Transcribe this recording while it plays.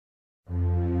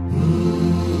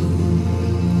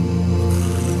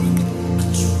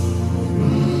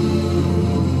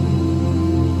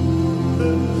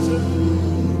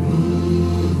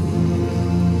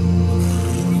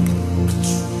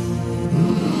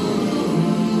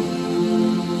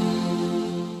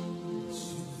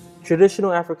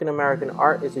Traditional African American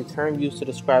art is a term used to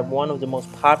describe one of the most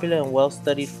popular and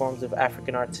well-studied forms of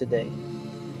African art today.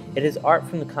 It is art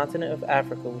from the continent of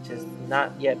Africa which has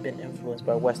not yet been influenced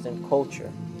by Western culture.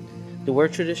 The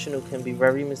word traditional can be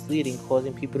very misleading,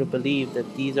 causing people to believe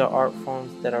that these are art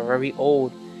forms that are very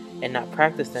old and not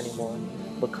practiced anymore.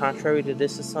 But contrary to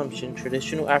this assumption,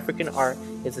 traditional African art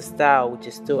is a style which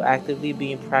is still actively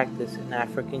being practiced in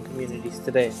African communities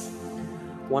today.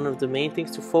 One of the main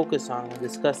things to focus on when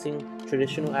discussing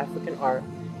traditional African art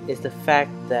is the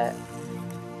fact that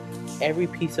every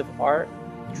piece of art,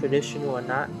 traditional or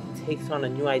not, takes on a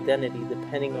new identity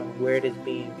depending on where it is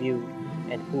being viewed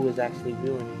and who is actually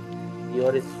viewing it. The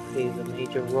artist plays a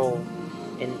major role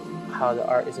in how the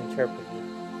art is interpreted.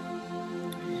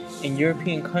 In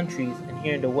European countries and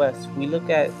here in the West, we look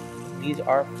at these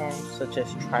art forms such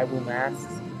as tribal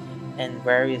masks and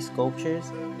various sculptures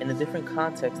in a different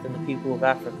context than the people of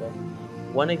Africa.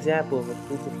 One example of a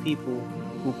group of people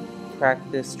who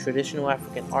practice traditional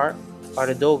African art are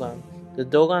the Dogon. The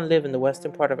Dogon live in the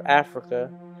western part of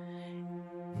Africa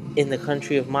in the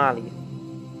country of Mali.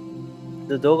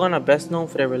 The Dogon are best known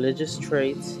for their religious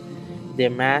traits, their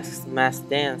masks, mask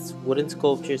dance, wooden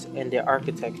sculptures, and their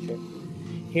architecture.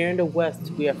 Here in the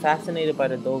West, we are fascinated by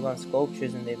the Dogon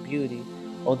sculptures and their beauty,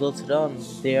 although to them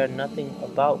they are nothing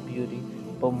about beauty,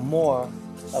 but more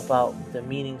about the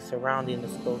meaning surrounding the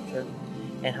sculpture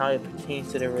and how it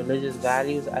pertains to their religious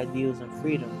values, ideals, and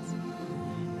freedoms.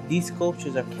 These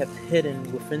sculptures are kept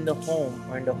hidden within the home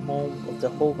or in the home of the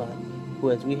Hogan,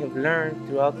 who, as we have learned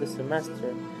throughout the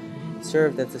semester,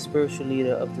 served as the spiritual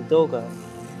leader of the Dogon.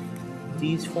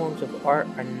 These forms of art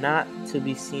are not to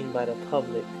be seen by the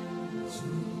public.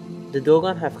 The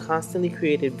Dogon have constantly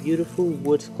created beautiful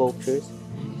wood sculptures,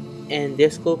 and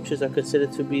their sculptures are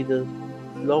considered to be the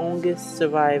longest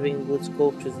surviving wood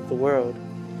sculptures of the world.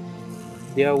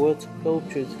 They are wood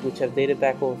sculptures which have dated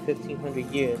back over 1500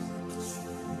 years.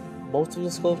 Most of the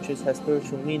sculptures have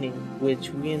spiritual meaning, which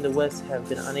we in the West have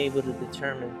been unable to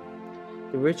determine.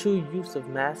 The ritual use of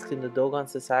masks in the Dogon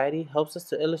society helps us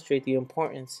to illustrate the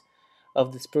importance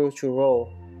of the spiritual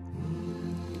role.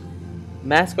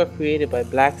 Masks are created by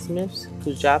blacksmiths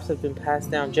whose jobs have been passed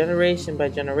down generation by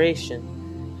generation.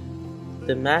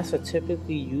 The masks are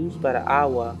typically used by the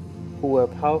Awa, who were a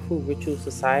powerful ritual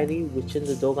society within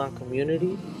the Dogon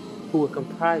community, who were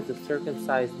comprised of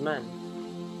circumcised men.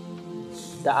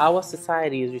 The Awa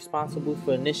society is responsible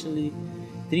for initially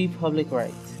 3 public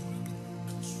rites.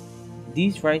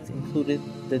 These rites included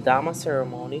the Dama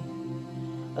ceremony,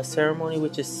 a ceremony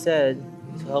which is said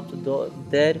to help the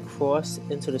dead cross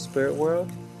into the spirit world,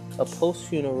 a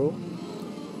post-funeral,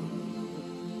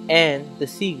 and the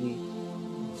Sigwi,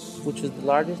 which was the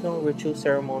largest known ritual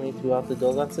ceremony throughout the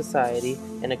Dogon society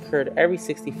and occurred every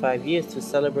 65 years to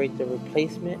celebrate the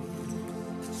replacement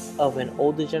of an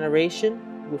older generation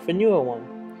with a newer one.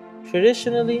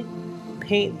 Traditionally,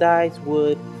 paint dyes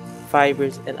wood,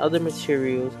 fibers, and other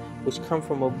materials which come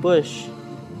from a bush,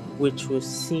 which was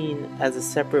seen as a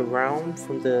separate realm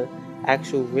from the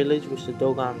actual village which the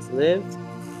Dogons lived,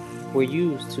 were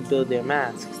used to build their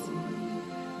masks.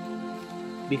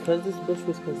 Because this bush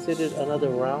was considered another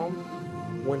realm,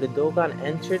 when the Dogon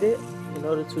entered it in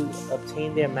order to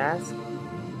obtain their mask,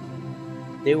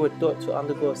 they were thought to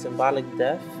undergo a symbolic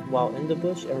death while in the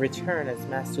bush and return as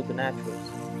masked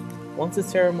supernaturals. Once the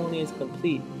ceremony is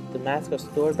complete, the masks are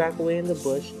stored back away in the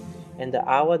bush, and the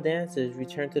Awa dancers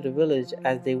return to the village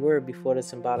as they were before the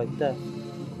symbolic death.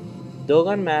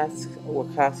 Dogon masks were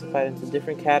classified into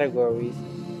different categories,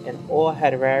 and all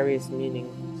had various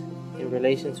meanings in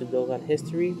relation to Dogon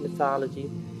history,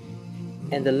 mythology,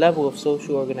 and the level of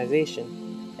social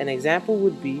organization. An example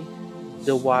would be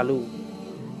the Walu.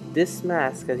 This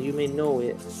mask, as you may know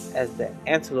it as the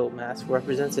antelope mask,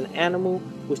 represents an animal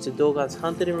which the Dogons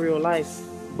hunted in real life,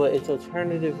 but its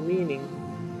alternative meaning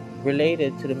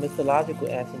related to the mythological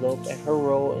antelope and her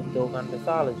role in Dogon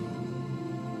mythology.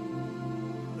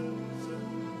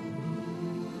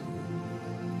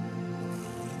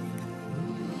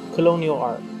 Colonial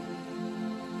art.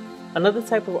 Another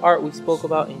type of art we spoke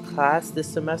about in class this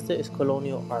semester is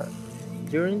colonial art.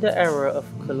 During the era of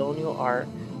colonial art,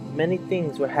 many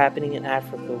things were happening in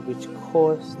Africa which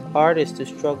caused artists to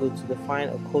struggle to define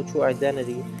a cultural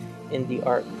identity in the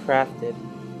art crafted.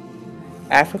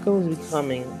 Africa was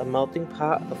becoming a melting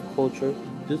pot of culture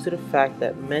due to the fact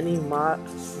that many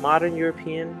modern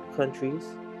European countries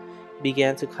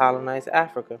began to colonize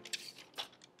Africa.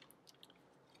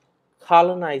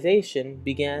 Colonization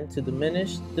began to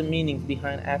diminish the meanings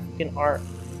behind African art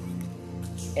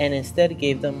and instead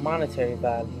gave them monetary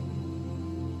value.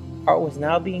 Art was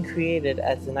now being created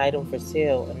as an item for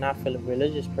sale and not for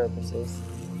religious purposes.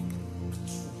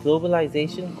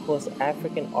 Globalization caused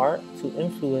African art to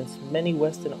influence many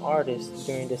Western artists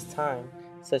during this time,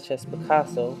 such as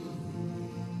Picasso.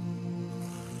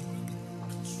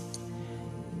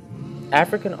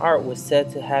 African art was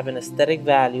said to have an aesthetic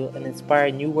value and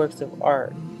inspire new works of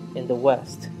art in the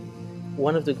West.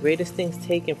 One of the greatest things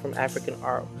taken from African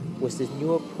art was this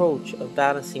new approach of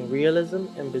balancing realism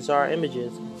and bizarre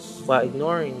images while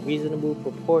ignoring reasonable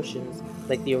proportions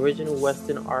like the original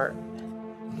Western art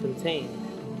contained.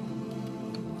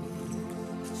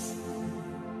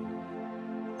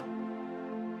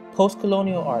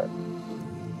 Post-colonial art.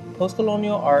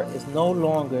 Post-colonial art is no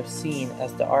longer seen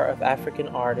as the art of African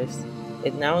artists.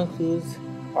 It now includes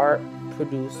art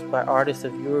produced by artists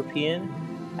of European,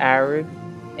 Arab,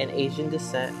 and Asian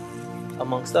descent,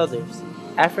 amongst others.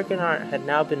 African art had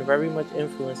now been very much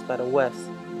influenced by the West.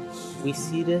 We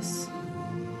see this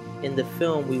in the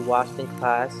film we watched in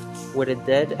class, where the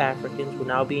dead Africans were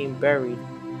now being buried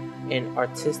in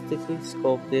artistically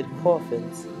sculpted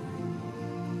coffins.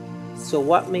 So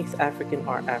what makes African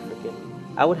art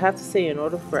African? I would have to say in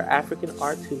order for African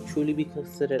art to truly be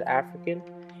considered African,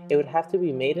 it would have to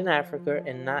be made in Africa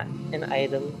and not an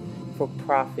item for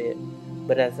profit,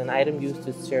 but as an item used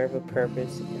to serve a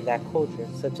purpose in that culture,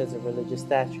 such as a religious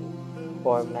statue,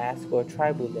 or a mask or a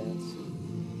tribal dance.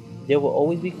 There will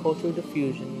always be cultural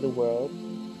diffusion in the world,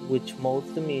 which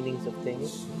molds the meanings of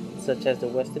things, such as the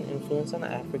Western influence on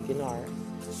African art,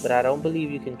 but I don't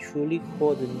believe you can truly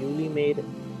call the newly made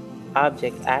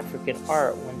object African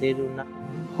art when they do not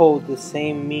hold the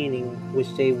same meaning which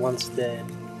they once did.